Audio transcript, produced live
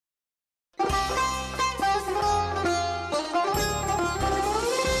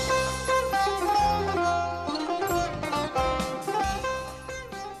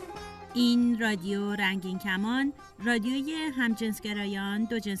این رادیو رنگین کمان، رادیوی همجنسگرایان،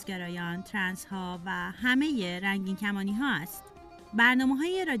 دوجنسگرایان، ترنس ها و همه رنگین کمانی ها است. برنامه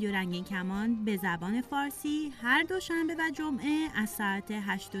های رادیو رنگین کمان به زبان فارسی هر دوشنبه و جمعه از ساعت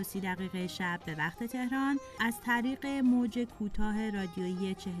 8:30 شب به وقت تهران از طریق موج کوتاه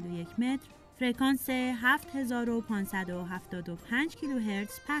رادیویی 41 متر فرکانس 7575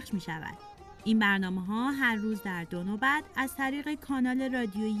 کیلوهرتز پخش می شود. این برنامه ها هر روز در 2 نوبت از طریق کانال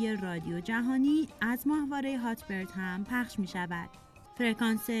رادیویی رادیو جهانی از ماهواره هاتبرد هم پخش می شود.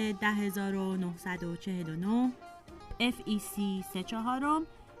 فرکانس 10949 FEC 34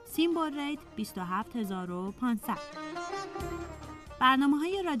 سیمبل ریت 27500. برنامه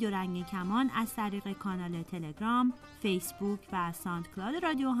های رادیو رنگین کمان از طریق کانال تلگرام، فیسبوک و ساندکلاد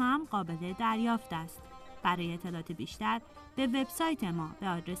رادیو هم قابل دریافت است. برای اطلاعات بیشتر به وبسایت ما به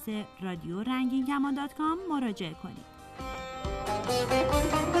آدرس radiorangin.com مراجعه کنید.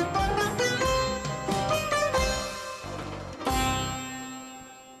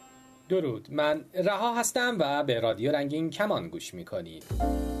 درود، من رها هستم و به رادیو رنگین کمان گوش میکنید.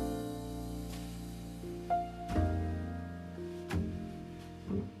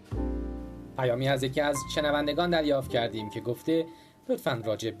 پیامی از یکی از شنوندگان دریافت کردیم که گفته لطفاً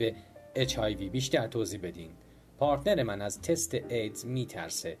راجع به HIV بیشتر توضیح بدین. پارتنر من از تست ایدز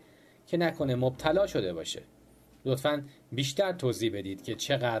میترسه که نکنه مبتلا شده باشه. لطفاً بیشتر توضیح بدید که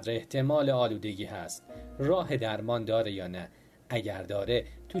چقدر احتمال آلودگی هست، راه درمان داره یا نه، اگر داره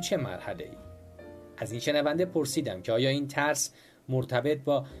تو چه مرحله‌ای. از این شنونده پرسیدم که آیا این ترس مرتبط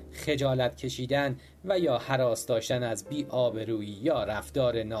با خجالت کشیدن و یا هراس داشتن از بی‌آبرویی یا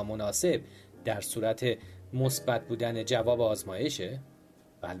رفتار نامناسب در صورت مثبت بودن جواب آزمایشه؟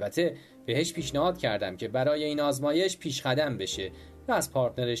 و البته بهش پیشنهاد کردم که برای این آزمایش پیش قدم بشه و از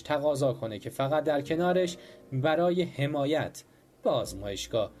پارتنرش تقاضا کنه که فقط در کنارش برای حمایت به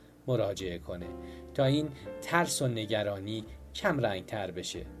آزمایشگاه مراجعه کنه تا این ترس و نگرانی کم رنگ تر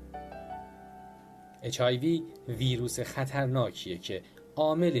بشه. HIV ویروس خطرناکیه که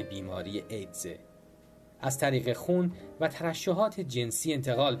عامل بیماری ایدزه. از طریق خون و ترشحات جنسی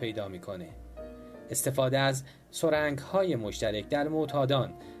انتقال پیدا میکنه. استفاده از سرنگ‌های مشترک در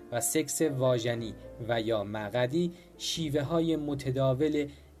معتادان و سکس واژنی و یا مقعدی شیوه‌های متداول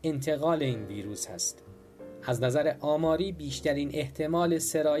انتقال این ویروس هست. از نظر آماری بیشترین احتمال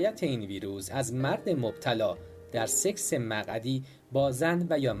سرایت این ویروس از مرد مبتلا در سکس مقعدی با زن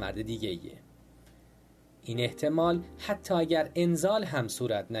و یا مرد دیگه‌ایه. این احتمال حتی اگر انزال هم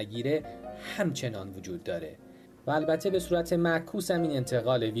صورت نگیره همچنان وجود داره و البته به صورت معکوس هم این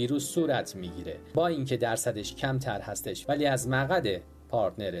انتقال ویروس صورت میگیره، با اینکه درصدش کمتر هستش، ولی از مقعد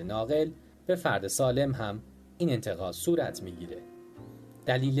پارتنر ناقل به فرد سالم هم این انتقال صورت میگیره.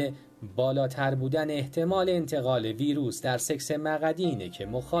 دلیل بالاتر بودن احتمال انتقال ویروس در سکس مقعدی اینه که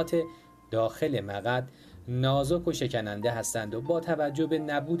مخاط داخل مقعد نازک و شکننده هستند و با توجه به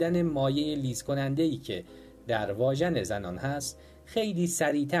نبودن مایع لیز کننده‌ای که در واژن زنان هست خیلی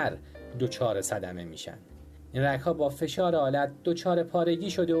سریعتر دچار صدمه میشن. این رگ‌ها با فشار آلت دچار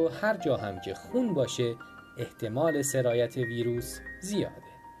پارگی شده و هر جا هم که خون باشه احتمال سرایت ویروس زیاده.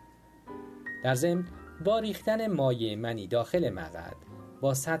 در ضمن با ریختن مایع منی داخل مقعد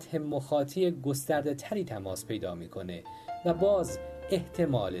با سطح مخاطی گسترده تری تماس پیدا میکنه و باز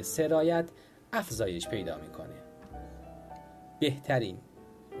احتمال سرایت افزایش پیدا میکنه. بهترین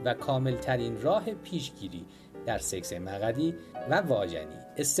و کاملترین راه پیشگیری در سکس مقعدی و واژنی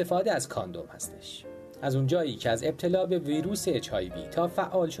استفاده از کاندوم هستش. از اونجایی که از ابتلا به ویروس HIV تا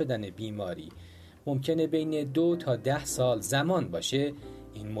فعال شدن بیماری ممکنه بین 2 تا 10 سال زمان باشه،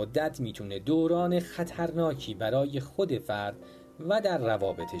 این مدت میتونه دوران خطرناکی برای خود فرد و در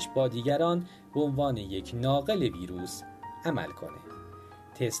روابطش با دیگران به عنوان یک ناقل ویروس عمل کنه.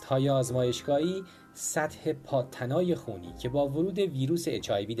 تست های آزمایشگاهی سطح پادتنای خونی که با ورود ویروس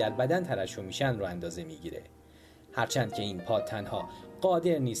HIV در بدن ترشح میشن رو اندازه میگیره. هرچند که این پادتنها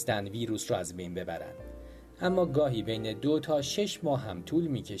قادر نیستن ویروس رو از بین ببرن، اما گاهی بین 2 تا 6 ماه هم طول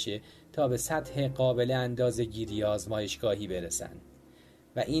میکشه تا به سطح قابل اندازه گیری آزمایشگاهی برسن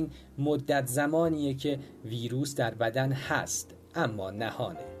و این مدت زمانیه که ویروس در بدن هست اما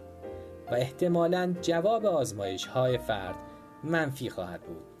نهانه و احتمالاً جواب آزمایش های فرد منفی خواهد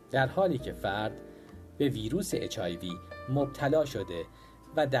بود، در حالی که فرد به ویروس HIV مبتلا شده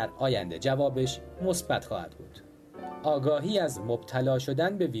و در آینده جوابش مثبت خواهد بود. آگاهی از مبتلا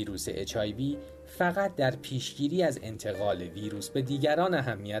شدن به ویروس HIV فقط در پیشگیری از انتقال ویروس به دیگران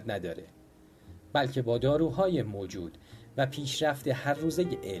اهمیت نداره، بلکه با داروهای موجود و پیشرفت هر روزه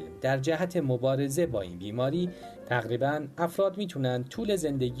علم در جهت مبارزه با این بیماری، تقریباً افراد میتونن طول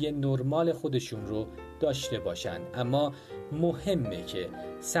زندگی نرمال خودشون رو داشته باشن، اما مهمه که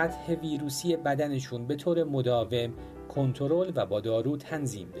سطح ویروسی بدنشون به طور مداوم کنترل و با دارو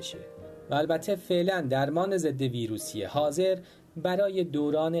تنظیم بشه. و البته فعلا درمان ضد ویروسی حاضر برای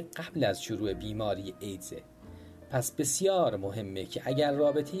دوران قبل از شروع بیماری ایدز. پس بسیار مهمه که اگر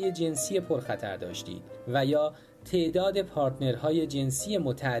رابطه جنسی پرخطر داشتید و یا تعداد پارتنرهای جنسی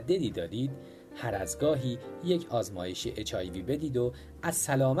متعددی دارید، هر از گاهی یک آزمایش HIV بدید و از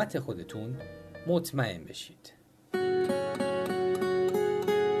سلامت خودتون مطمئن بشید.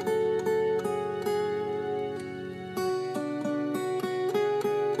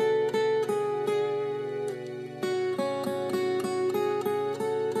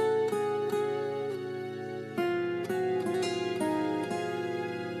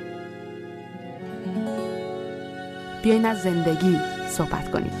 بیاین از زندگی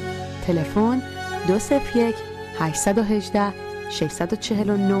صحبت کنیم. تلفن 201 818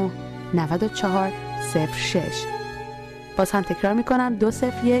 649 94 06. باز هم تکرار میکنم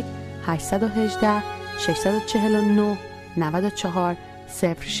 201 818 649 94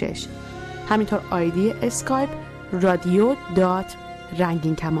 06. همینطور آیدی اسکایپ رادیو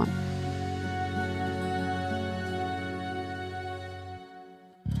رنگین کمان.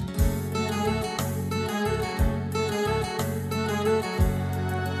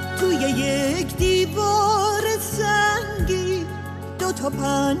 یک دیوار سنگی دو تا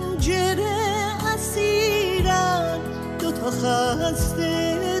پنجره اسیرن، دو تا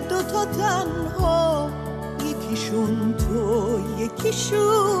خسته دو تا تنها، یکیشون تو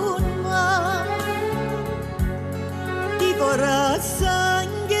یکیشون من. دیوار از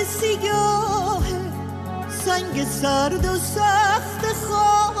سنگ سیاهه، سنگ سرد و سخت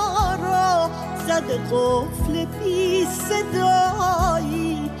خارا، زده قفل بی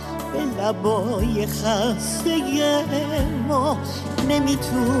صدایی به لبای خسته ما.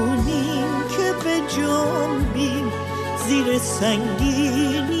 نمیتونیم که به جنبیم زیر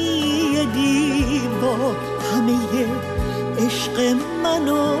سنگینی دیوار. همه عشق من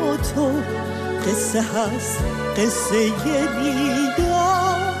و تو قصه هست، قصه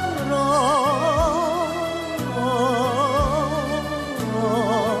دیدار.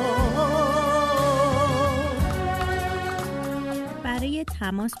 برای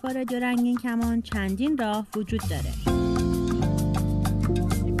تماس با رادیو رنگین کمان چندین راه وجود داره.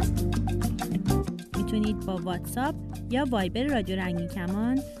 میتونید با واتساپ یا وایبر رادیو رنگین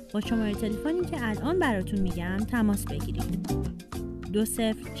کمان با شماره تلفنی که الان براتون میگم تماس بگیرید.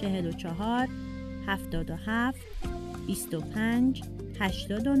 2044 77 25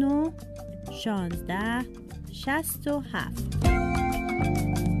 89 16 67.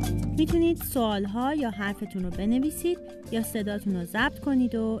 میتونید سوالها یا حرفتون رو بنویسید یا صداتون رو ضبط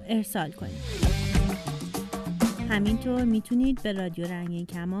کنید و ارسال کنید. همینطور میتونید به رادیو رنگین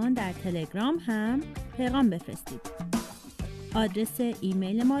کمان در تلگرام هم پیغام بفرستید. آدرس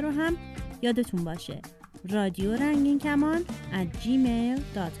ایمیل ما رو هم یادتون باشه: رادیو رنگین کمان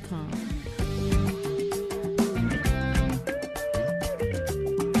 @gmail.com.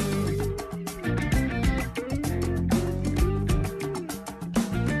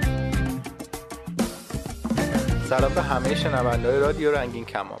 سلام به همه شنونده‌های رادیو رنگین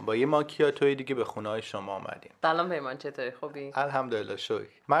کمان. با یه ماکیاتوی دیگه به خونه‌های شما اومدیم. سلام پیمان، چطوری؟ خوبی؟ الحمدلله شکر.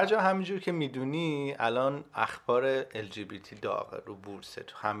 مرجان، همینجور که میدونی الان اخبار LGBT داغه رو بورسه.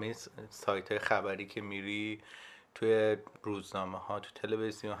 تو همه سایت‌های خبری که میری، توی روزنامه‌ها، تو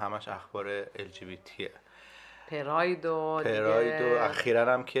تلویزیون، همش اخبار LGBTه. پراید و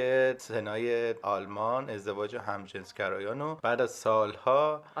اخیراً هم که سنای آلمان ازدواج همجنسگرایانو بعد از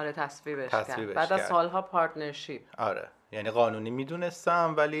سالها تصویبش کرد. بعد از سالها پارتنرشیپ. آره، یعنی قانونی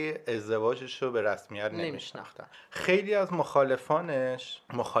میدونستم ولی ازدواجش رو به رسمیت نمیشناختم. خیلی از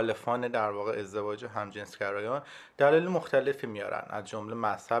مخالفان در واقع ازدواج همجنسگرایان دلایل مختلفی میارن، از جمله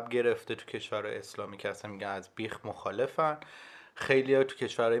مذهب گرفته. تو کشورهای اسلامی که اصلا میگن از بیخ مخالفن. خیلی ها تو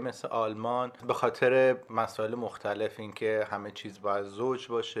کشورهای مثل آلمان به خاطر مسائل مختلف، این که همه چیز باید زوج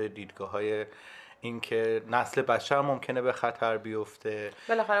باشه، دیدگاه‌های این که نسل بشر ممکنه به خطر بیفته.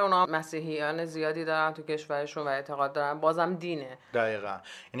 بالاخره اونا مسیحیان زیادی دارن تو کشورشون و اعتقاد دارن بازم دینه. دقیقاً.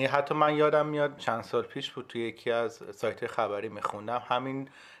 یعنی حتی من یادم میاد چند سال پیش بود توی یکی از سایت خبری میخوندم همین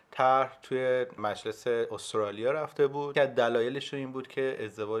طرح توی مجلس استرالیا رفته بود که دلایلش این بود که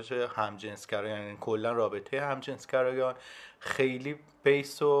ازدواج همجنسگرایان، یعنی کلا رابطه همجنسگرایان خیلی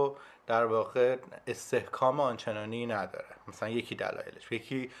بیس و در واقع استحکام آنچنانی نداره. مثلا یکی دلایلش،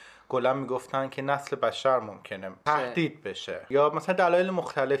 یکی کلا میگفتن که نسل بشر ممکنه تهدید بشه، یا مثلا دلایل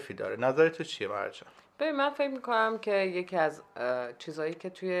مختلفی داره. نظر تو چیه مرجان؟ ببین من فکر میکنم که یکی از چیزایی که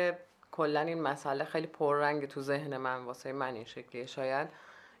توی کلن این مسئله خیلی پررنگ تو ذهن من، واسه من این شکلیه شاید،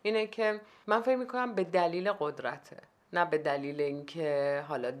 اینه که من فکر میکنم به دلیل قدرته، نه به دلیل اینکه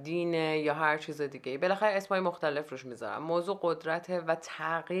حالا دینه یا هر چیز دیگه. بالاخره اسمای مختلف روش میذارم. موضوع قدرته و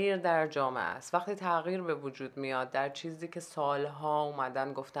تغییر در جامعه است. وقتی تغییر به وجود میاد در چیزی که سالها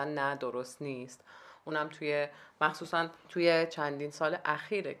اومدن گفتن نه درست نیست، اونم مخصوصا توی چندین سال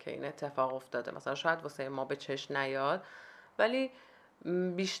اخیره که این اتفاق افتاده، مثلا شاید واسه ما به چشم نیاد، ولی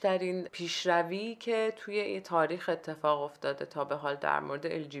بیشترین پیشروی که توی تاریخ اتفاق افتاده تا به حال در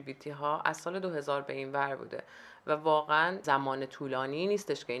مورد LGBT ها از سال 2000 به این ور بوده و واقعا زمان طولانی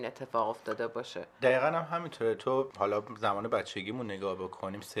نیستش که این اتفاق افتاده باشه. دقیقا هم همینطوره. تو حالا زمان بچگیمون نگاه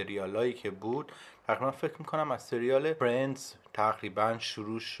بکنیم، سریالایی که بود، تقریبا فکر میکنم از سریال فرندز تقریبا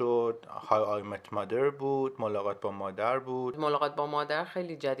شروع شد، های آی مت مادر بود، ملاقات با مادر بود. ملاقات با مادر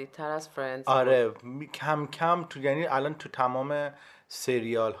خیلی جدیدتر از فرندز آره کم کم تو، یعنی الان تو تمام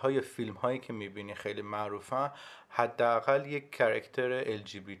سریال های فیلم هایی که میبینی خیلی معروفن، حداقل یک کاراکتر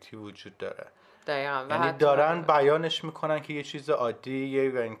LGBT وجود داره. دقیقاً. یعنی دارن بیانش میکنن که یه چیز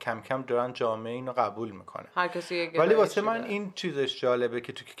عادیه و این کم کم دارن جامعه اینو قبول میکنه. هر کسی ولی واسه من این چیزش جالبه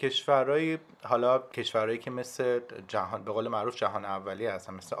که تو کشورهای، حالا کشورهایی که مثل جهان به قول معروف جهان اولیه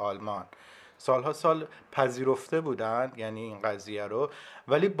هستن، مثل آلمان، سالها سال پذیرفته بودن یعنی این قضیه رو،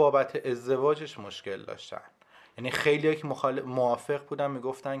 ولی بابت ازدواجش مشکل داشتن. یعنی خیلی‌ها که موافق بودن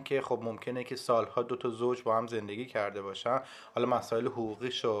میگفتن که خب ممکنه که سالها دو تا زوج با هم زندگی کرده باشن، حالا مسائل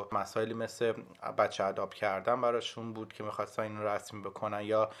حقوقیش و مسائلی مثل بچه اداپت کردن براشون بود که می‌خواستن اینو رسمی بکنن،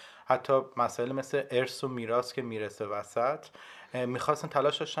 یا حتی مسائل مثل ارث و میراث که میرسه وسط، می‌خواستن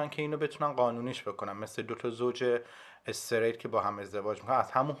تلاش داشتن که اینو بتونن قانونیش بکنن، مثل دو تا زوج استریت که با هم ازدواج میکنن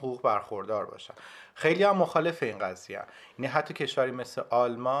از همون حقوق برخوردار باشن. خیلی هم مخالف این قضیه، یعنی حتی کشوری مثل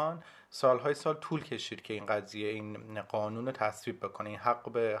آلمان سالهای سال طول کشید که این قضیه، این قانون رو تصویب بکنه، این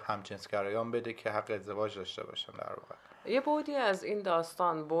حق به همجنسگرایان بده که حق ازدواج داشته باشن. در واقع یه بودی از این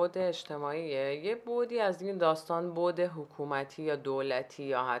داستان بود اجتماعیه، یه بودی از این داستان بود حکومتی یا دولتی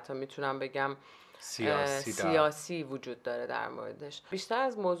یا حتی میتونم بگم سیاسی وجود داره در موردش. بیشتر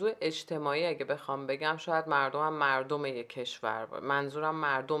از موضوع اجتماعی اگه بخوام بگم، شاید مردم یک کشور باشه، منظورم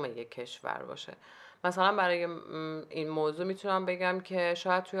مردم یک کشور باشه. مثلا برای این موضوع میتونم بگم که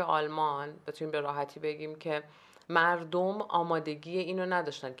شاید توی آلمان بتونیم به راحتی بگیم که مردم آمادگی اینو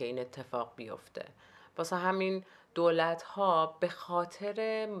نداشتن که این اتفاق بیفته، واسه همین دولت ها به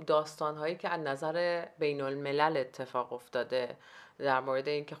خاطر داستان هایی که از نظر بین الملل اتفاق افتاده در مورد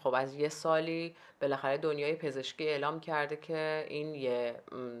این که خب از یه سالی بالاخره دنیای پزشکی اعلام کرده که این یه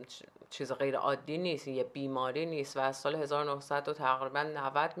چیز غیر عادی نیست، یه بیماری نیست، و از سال 1900 و تقریبا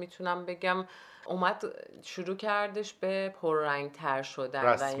 90 میتونم بگم اومد شروع کردش به پررنگ تر شدن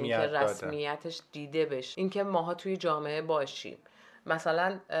و اینکه رسمیتش دیده بشه، اینکه ماها توی جامعه باشیم.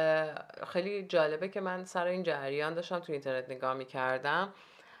 مثلا خیلی جالبه که من سر این جریان داشتم توی اینترنت نگاه میکردم،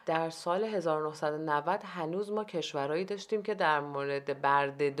 در سال 1990 هنوز ما کشورهایی داشتیم که در مورد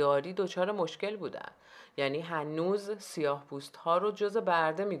بردهداری دچار مشکل بودن، یعنی هنوز سیاه‌پوست ها رو جز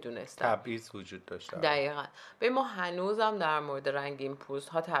برده میدونستن، تبعیض وجود داشت. دقیقاً. به ما هنوز هم در مورد رنگین پوست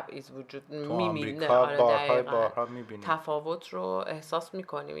ها تبعیض وجود میبینه. بارها میبینیم، تفاوت رو احساس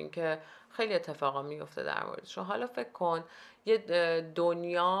میکنیم، این که خیلی اتفاقا میفته در موردش. حالا فکر کن یه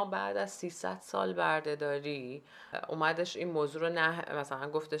دنیا بعد از 300 سال بردهداری اومدش این موضوع رو مثلا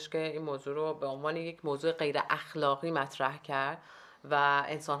گفتش که این موضوع رو به عنوان یک موضوع غیر اخلاقی مطرح کرد و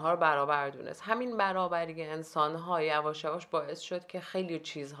انسان‌ها رو برابر دونست. همین برابری انسان‌ها یواش یواش باعث شد که خیلی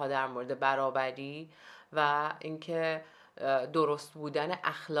چیزها در مورد برابری و اینکه درست بودن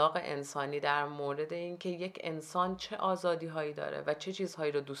اخلاق انسانی در مورد اینکه یک انسان چه آزادی‌هایی داره و چه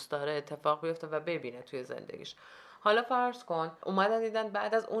چیزهایی رو دوست داره اتفاق بیفته و ببینه توی زندگیش. حالا فرض کن اومدن دیدن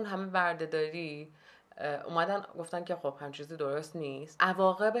بعد از اون همه بردهداری اومدن گفتن که خب هم چیزی درست نیست،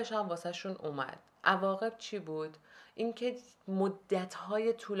 عواقبش هم واسه شون اومد. عواقب چی بود؟ اینکه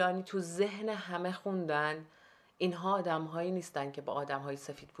مدت‌های طولانی تو ذهن همه خوندن اینها آدم‌هایی نیستن که با آدم‌های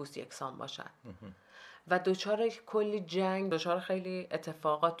سفیدپوست یکسان باشن و دوچار کلی جنگ، دوچار خیلی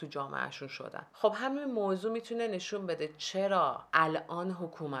اتفاقات تو جامعهشون شدن. خب همین موضوع میتونه نشون بده چرا الان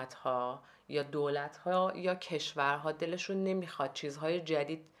حکومت‌ها یا دولت‌ها یا کشورها دلشون نمیخواد چیزهای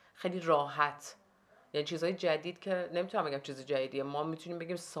جدید خیلی راحت، یعنی چیزهای جدید که نمیتونم بگم چیز جدیدیه، ما میتونیم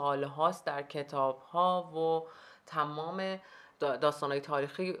بگیم سالهاست در کتاب‌ها و تمام داستان‌های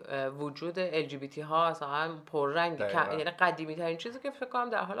تاریخی وجود LGBT ها اصلا پررنگی، یعنی قدیمی ترین چیزی که فکر کنم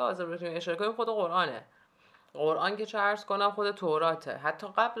در حال حاضر بتونیم اشاره کنیم خود قرآنه. قرآن که چه عرض کنم خود توراته. حتی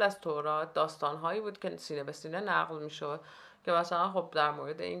قبل از تورات داستان‌هایی بود که سینه به سینه نقل می‌شد که مثلا خب در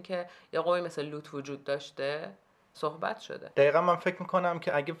مورد این که یه قومی مثل لوط وجود داشته صحبت شده. دقیقا من فکر میکنم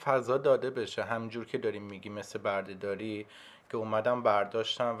که اگه فضا داده بشه همجور که داریم میگیم مثل بردهداری که اومدن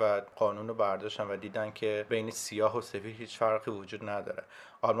برداشتن و قانون رو برداشتن و دیدن که بین سیاه و سفید هیچ فرقی وجود نداره.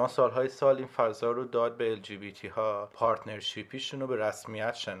 آلمان سالهای سال این فضا رو داد به LGBT ها، پارتنرشیپیشون رو به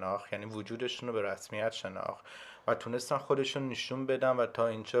رسمیت شناخت، یعنی وجودشون رو به رسمیت شناخت و تونستن خودشون نشون بدن و تا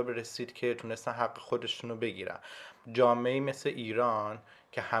اینجا برسید که تونستن حق خودشون رو بگیرن. جامعه‌ای مثل ایران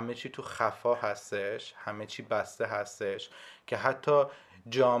که همه چی تو خفا هستش، همه چی بسته هستش، که حتی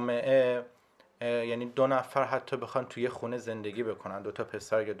جامعه یعنی 2 نفر حتی بخوان توی خونه زندگی بکنن، 2 تا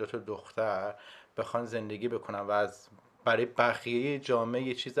پسر یا 2 تا دختر بخوان زندگی بکنن و از برای بقیه جامعه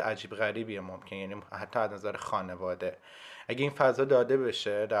یه چیز عجیب غریبیه ممکن، یعنی حتی از نظر خانواده. اگه این فضا داده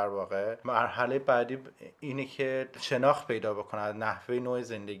بشه در واقع مرحله بعدی اینه که شناخت پیدا بکنن از نحوه نوع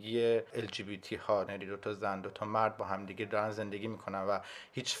زندگی LGBT ها، یعنی 2 تا زن 2 تا مرد با هم دیگه دارن زندگی میکنن و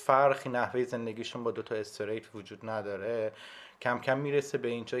هیچ فرقی نحوه زندگیشون با 2 تا استریت وجود نداره. کم کم میرسه به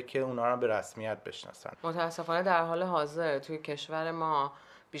اینجا که اونا رو به رسمیت بشناسن. متاسفانه در حال حاضر توی کشور ما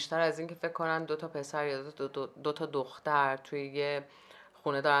بیشتر از این که فکر کنن 2 تا پسر یا 2 تا دختر توی یه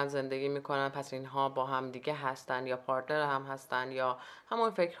خونه دارن زندگی میکنن پس اینها با هم دیگه هستن یا پارتنر هم هستن یا همون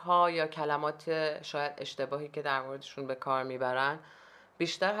فکرها یا کلمات شاید اشتباهی که در موردشون به کار میبرن،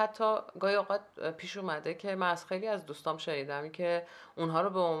 بیشتر حتی گاهی اوقات پیش اومده که من از خیلی از دوستام شنیدم که اونها رو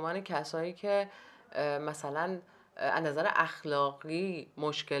به عنوان کسایی که مثلا از نظر اخلاقی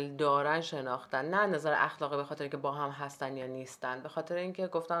مشکل دارن شناختن، نه از نظر اخلاقی به خاطر اینکه با هم هستن یا نیستن، به خاطر اینکه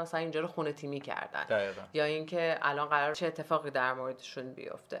گفتن مثلا اینجا رو خونه تیمی کردن دقیقا. یا اینکه الان قرار چه اتفاقی در موردشون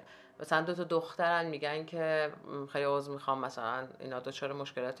بیفته. مثلا 2 تا دخترن میگن که خیلی عذر میخوام مثلا اینا دچار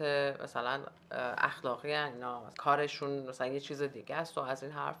مشکلات مثلا اخلاقی ان، اینا کارشون مثلا یه چیز دیگه است و از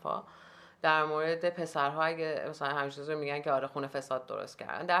این حرفا. در مورد پسرها اگه مثلا همین چیزا میگن که آره خونه فساد درست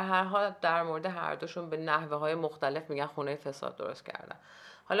کردن، در هر حال در مورد هر دوشون به نحوه‌های مختلف میگن خونه فساد درست کردن.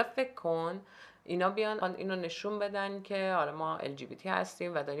 حالا فکر کن اینا بیان اینو نشون بدن که آره ما LGBT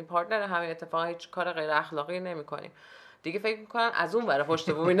هستیم و داریم پارتنر همین اتفاقا هیچ کار غیر اخلاقی نمی‌کنیم. دیگه فکر میکنن از اون ور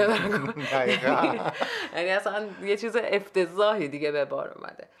پشت بوم اینا دارن یعنی اصلا یه چیز افتضاحی دیگه به بار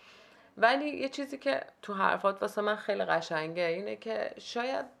اومده. ولی یه چیزی که تو حرفات واسه من خیلی قشنگه اینه که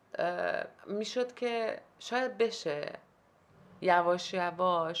شاید میشد که شاید بشه یواش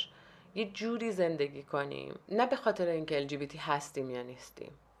یواش یه جوری زندگی کنیم، نه به خاطر اینکه LGBT هستیم یا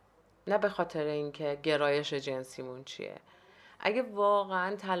نیستیم، نه به خاطر اینکه گرایش جنسیمون چیه، اگه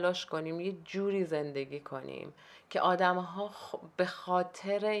واقعا تلاش کنیم یه جوری زندگی کنیم که آدم‌ها به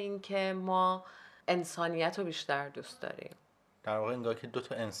خاطر اینکه ما انسانیت رو بیشتر دوست داریم، در واقع انگار که 2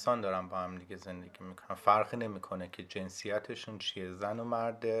 تا انسان دارن با هم دیگه زندگی میکنن، فرقی نمیکنه که جنسیتشون چیه، زن و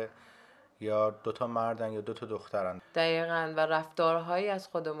مرده یا 2 تا مردن یا 2 تا دخترن. دقیقاً. و رفتارهایی از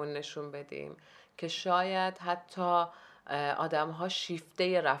خودمون نشون بدیم که شاید حتی آدم‌ها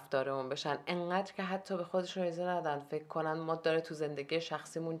شیفته رفتارمون بشن، انقدر که حتی به خودشون اجازه ندن فکر کنن ما داره تو زندگی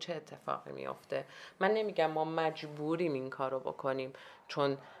شخصیمون چه اتفاقی میفته. من نمیگم ما مجبوریم این کارو بکنیم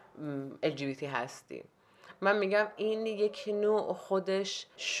چون LGBT هستیم، من میگم این یک نوع خودش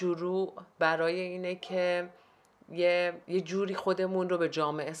شروع برای اینه که یه جوری خودمون رو به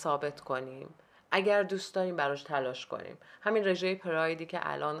جامعه ثابت کنیم، اگر دوست داریم براش تلاش کنیم. همین رژه پرایدی که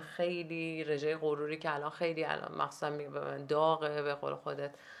الان خیلی رژه غروری که الان خیلی مخصوصا داغه به قول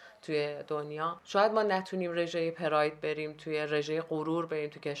خودت توی دنیا، شاید ما نتونیم رژه پراید بریم توی رژه غرور بریم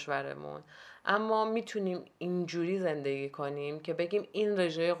تو کشورمون، اما میتونیم اینجوری زندگی کنیم که بگیم این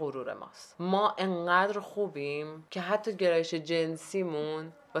رژه غرور ماست، ما انقدر خوبیم که حتی گرایش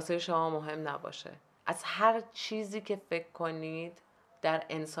جنسیمون واسه شما مهم نباشه. از هر چیزی که فکر کنید در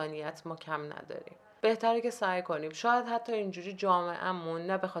انسانیت ما کم نداریم. بهتره که سعی کنیم شاید حتی اینجوری جامعه‌مون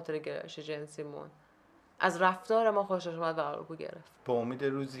نه به خاطر گرایش جنسیمون از رفتار ما خوشش اومد و الگو گرفت. به امید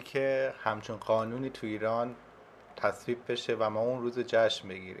روزی که همچون قانونی تو ایران تصویب بشه و ما اون روز جشن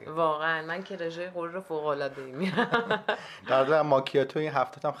بگیریم. واقعا من که رژه غرور فوق‌العاده میرم. در ضمن ماکیاتو این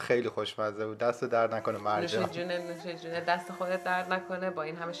هفته هم خیلی خوشمزه بود، دست درد نکنه مرجان. نوش جونه دست خودت درد نکنه با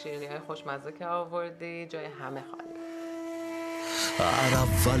این همه شیرینی‌های خوشمزه که آوردی، جای همه خالی. هر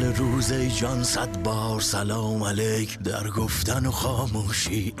اول روز ای جان 100 بار سلام علیک، در گفتن و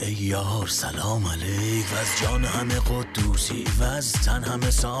خاموشی ای یار سلام علیک، و از جان همه قدوسی و از تن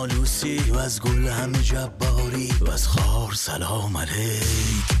همه سالوسی و از گل همه جباری و از خار سلام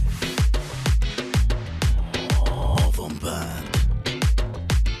علیک. آوام بند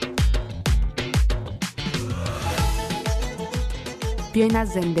بیاین از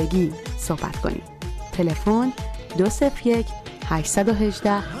زندگی صحبت کنیم. تلفن 201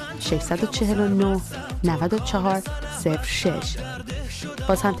 818 649 94 06.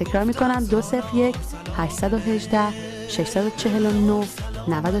 باز هم تکرار میکنم 201 818 649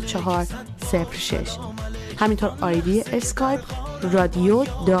 94 06. همینطور آیدی اسکایپ رادیو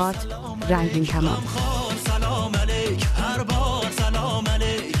رنگین کمان. سلام علیک هر بار سلام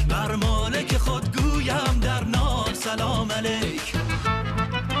علیک بر مالک خود گویم در نار سلام علیک.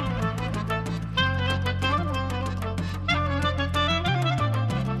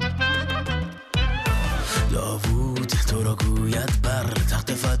 داوود تو را گوید بر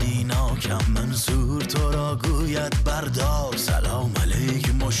تخت فدیناکم، منصور تو را گوید بردار سلام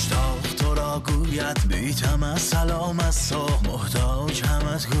علیک، مشتاق تو را گوید بیتم از سلام از صبح، محتاج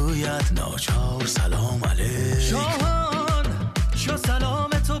همت گوید ناچار سلام علیک. شاهان شو سلام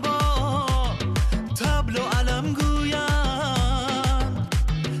تو با طبل و علم گویم،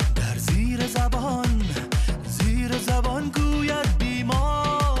 در زیر زبان گوید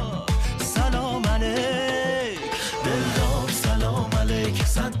بیمار سلام علیک، دلدار سلام علیک،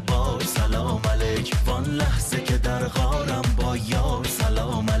 صد بار سلام علیک، وان لحظه که در غارم با یار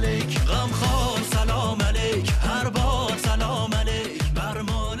سلام علیک، غمخوار سلام علیک، هر بار سلام علیک، بر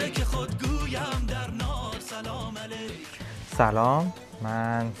مالک خود گویم در نار سلام علیک. سلام،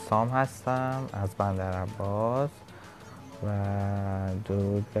 من سام هستم از بندرعباس و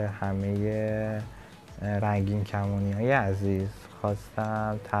درود به همه رنگین کمانی های عزیز.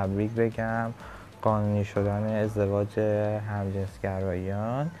 خواستم تبریک بگم قانونی شدن ازدواج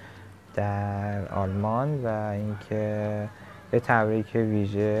همجنسگرایان در آلمان و اینکه یه تبریک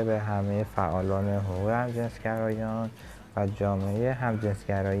ویژه به همه فعالان حقوق همجنسگرایان و جامعه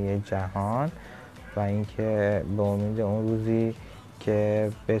همجنسگرایی جهان و اینکه به امید اون روزی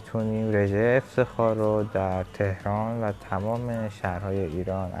که بتونیم رژه افتخار رو در تهران و تمام شهرهای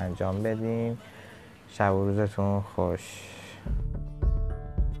ایران انجام بدیم. شب و روزتون خوش.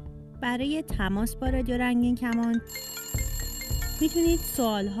 برای تماس با رادیو رنگین کمان میتونید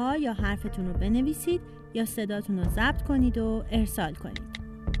سوالها یا حرفتون رو بنویسید یا صداتون رو ضبط کنید و ارسال کنید.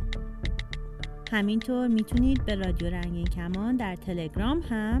 همینطور میتونید به رادیو رنگین کمان در تلگرام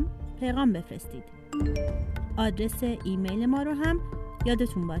هم پیغام بفرستید. آدرس ایمیل ما رو هم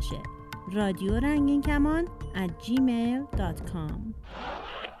یادتون باشه: رادیو رنگین کمان @gmail.com.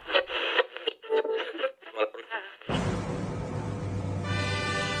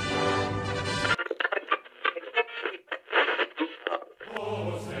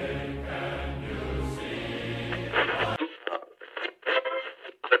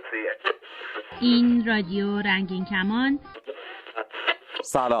 این رادیو رنگین کمان.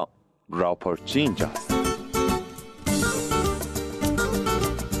 سلام، راپورتچی اینجاست.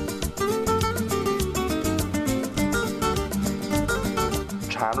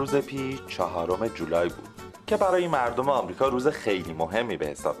 چند روز پیش 4 جولای بود که برای مردم آمریکا روز خیلی مهمی به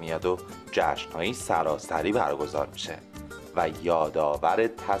حساب میاد و جشن‌هایی سراسری برگزار میشه و یادآور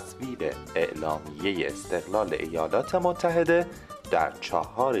تصویب اعلامیه استقلال ایالات متحده در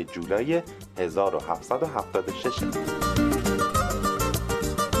 4 جولای 1776.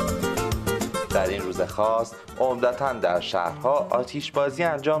 در این روز خاص عمدتاً در شهرها آتیشبازی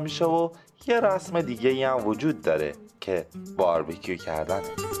انجام میشه و یه رسم دیگه‌ای هم وجود داره که باربیکیو کردنه.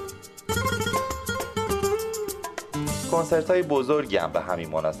 کنسرت‌های بزرگی هم به همین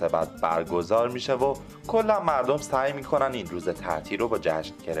مناسبت برگزار میشه و کلا مردم سعی میکنن این روز تعطیل رو با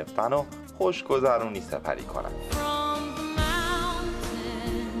جشن گرفتن و خوشگذرونی سپری کنن.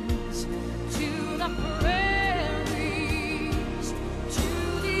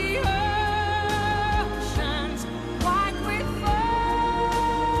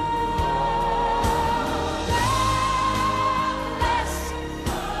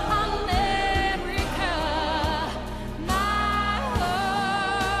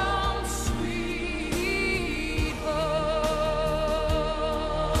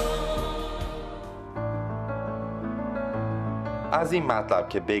 از این مطلب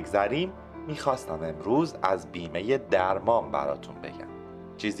که بگذریم، میخواستم امروز از بیمه درمان براتون بگم.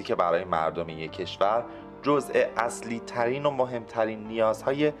 چیزی که برای مردم یک کشور جزء اصلی ترین و مهمترین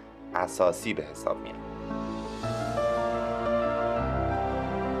نیازهای اساسی به حساب میاد.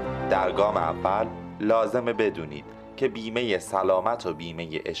 در گام اول لازمه بدونید که بیمه سلامت و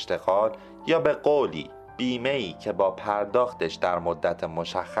بیمه اشتغال، یا به قولی بیمه‌ای که با پرداختش در مدت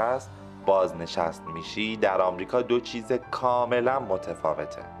مشخص بازنشست میشی، در آمریکا دو چیز کاملا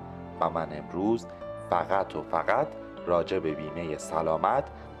متفاوته و من امروز فقط و فقط راجع به بیمه سلامت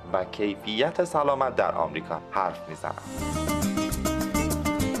و کیفیت سلامت در آمریکا حرف میزنم.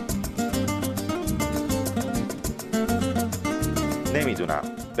 نمیدونم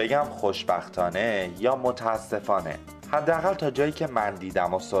بگم خوشبختانه یا متاسفانه، حداقل تا جایی که من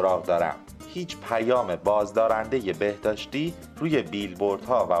دیدم و سراغ دارم هیچ پیام بازدارنده بهداشتی روی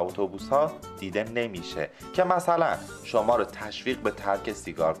بیلبوردها و اتوبوس‌ها دیده نمیشه که مثلا شما رو تشویق به ترک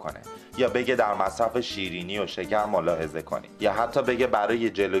سیگار کنه، یا بگه در مصرف شیرینی و شکر ملاحظه کنید، یا حتی بگه برای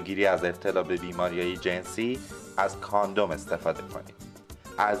جلوگیری از ابتلا به بیماری‌های جنسی از کاندوم استفاده کنید.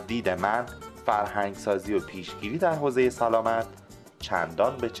 از دید من فرهنگسازی و پیشگیری در حوزه سلامت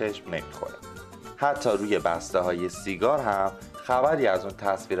چندان به چشم نمیخوره. حتی روی بسته‌های سیگار هم خبری از اون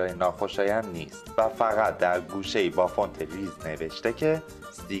تصویرهای ناخوشایند نیست و فقط در گوشه‌ای با فونت ریز نوشته که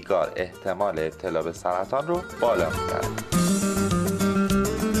سیگار احتمال ابتلا به سرطان رو بالا می‌بره.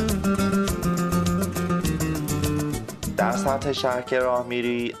 در سطح شهر که راه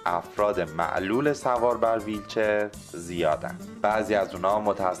میری افراد معلول سوار بر ویلچر زیادن. بعضی از اونها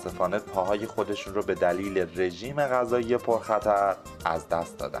متاسفانه پاهای خودشون رو به دلیل رژیم غذایی پرخطر از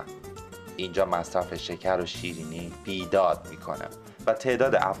دست دادن. اینجا مصرف شکر و شیرینی بیداد میکنه و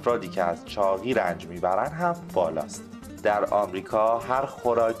تعداد افرادی که از چاقی رنج میبرن هم بالاست. در آمریکا هر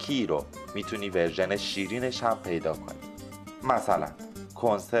خوراکی رو میتونی ورژن شیرینش هم پیدا کنی. مثلا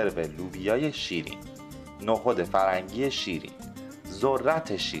کنسرو لوبیای شیرین، نخود فرنگی شیرین،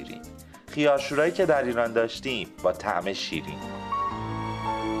 ذرت شیرین، خیارشورایی که در ایران داشتیم با طعم شیرین.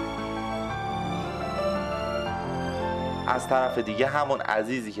 از طرف دیگه همون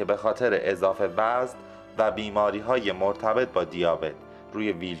عزیزی که به خاطر اضافه وزن و بیماری‌های مرتبط با دیابت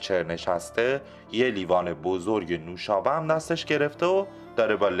روی ویلچر نشسته، یه لیوان بزرگ نوشابه هم دستش گرفته و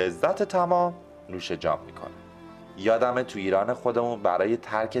داره با لذت تمام نوش جام میکنه. یادمه تو ایران خودمون برای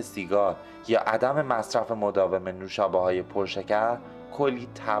ترک سیگار یا عدم مصرف مداوم نوشابه‌های پرشکر کلی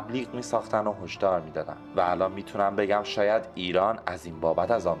تبلیغ میساختن و هشدار میدادن و الان میتونم بگم شاید ایران از این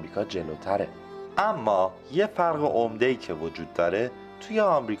بابت از آمریکا جلوتره. اما یه فرق عمده‌ای که وجود داره، توی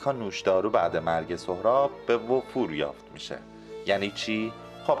آمریکا نوشدارو بعد مرگ سهراب به وفور یافت میشه. یعنی چی؟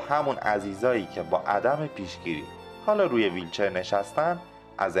 خب همون عزیزایی که با عدم پیشگیری حالا روی ویلچر نشستن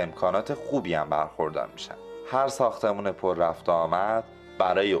از امکانات خوبی هم برخوردار میشن. هر ساختمون پر رفت و آمد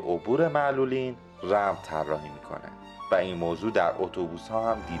برای عبور معلولین رمپ طراحی میکنه و این موضوع در اتوبوس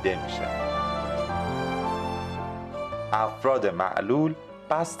ها هم دیده میشه. افراد معلول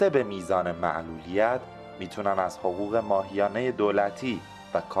بسته به میزان معلولیت میتونن از حقوق ماهیانه دولتی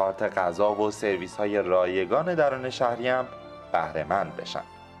و کارت غذا و سرویس های رایگان درون شهری هم بهره مند بشن.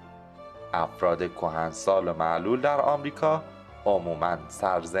 افراد کهنسال و معلول در آمریکا عموماً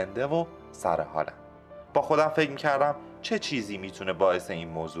سرزنده و سرحالن. با خودم فکر میکردم چه چیزی میتونه باعث این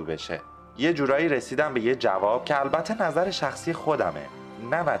موضوع بشه. یه جورایی رسیدم به یه جواب که البته نظر شخصی خودمه،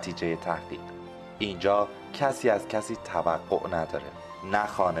 نه نتیجه تحقیق. اینجا کسی از کسی توقع نداره، نه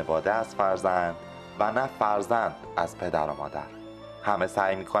خانواده از فرزند و نه فرزند از پدر و مادر. همه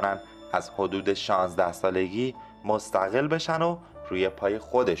سعی میکنن از حدود 16 سالگی مستقل بشن و روی پای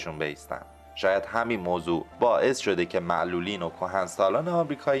خودشون بایستن. شاید همین موضوع باعث شده که معلولین و کهنسالان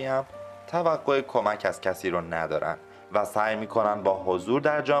آمریکایی هم توقع کمک از کسی رو ندارن و سعی میکنن با حضور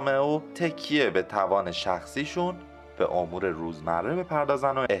در جامعه و تکیه به توان شخصیشون به امور روزمره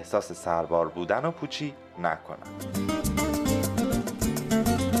بپردازن و احساس سربار بودن و پوچی نکنن.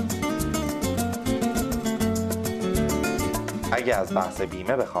 اگه از بحث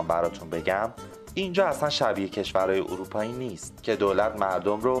بیمه بخوام براتون بگم، اینجا اصلا شبیه کشورهای اروپایی نیست که دولت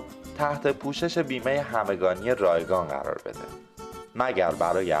مردم رو تحت پوشش بیمه همگانی رایگان قرار بده، مگر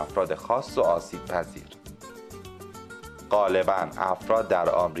برای افراد خاص و آسیب پذیر. غالباً افراد در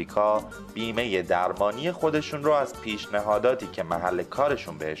آمریکا بیمه درمانی خودشون رو از پیشنهاداتی که محل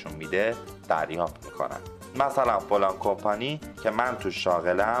کارشون بهشون میده دریافت میکنن. مثلا فلان کمپانی که من تو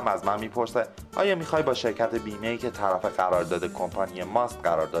شاغلم از من میپرسه آیا میخوای با شرکت بیمه‌ای که طرف قرارداد کمپانی ماست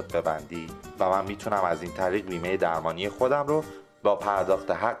قرارداد ببندی؟ و من میتونم از این طریق بیمه درمانی خودم رو با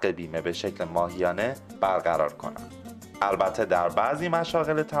پرداخت حق بیمه به شکل ماهیانه برقرار کنم. البته در بعضی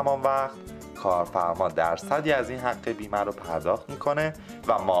مشاغل تمام وقت کارفرما درصدی از این حق بیمه رو پرداخت میکنه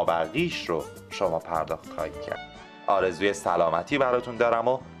و مابقیش رو شما پرداخت خواهید کرد. آرزوی سلامتی براتون دارم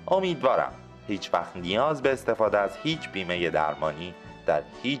و امیدوارم هیچ وقت نیاز به استفاده از هیچ بیمه درمانی در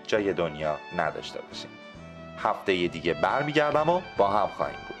هیچ جای دنیا نداشته باشیم. هفته دیگه برمیگردم و با هم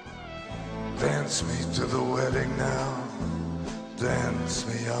خواهیم بود. Dance me to the wedding now. Dance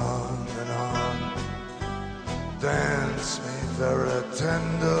me on and on. Dance me very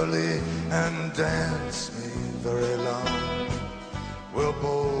tenderly and dance me very long.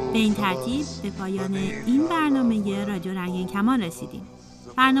 به این ترتیب به پایان این برنامه رادیو رنگین کمان رسیدیم.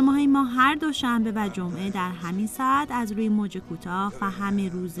 برنامه‌های ما هر دوشنبه و جمعه در همین ساعت از روی موج کوتاه و همه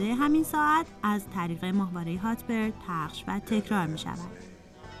روزه همین ساعت از طریق ماهواره هاتبرد پخش و تکرار می شود.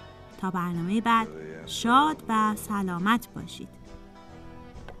 تا برنامه بعد شاد و سلامت باشید.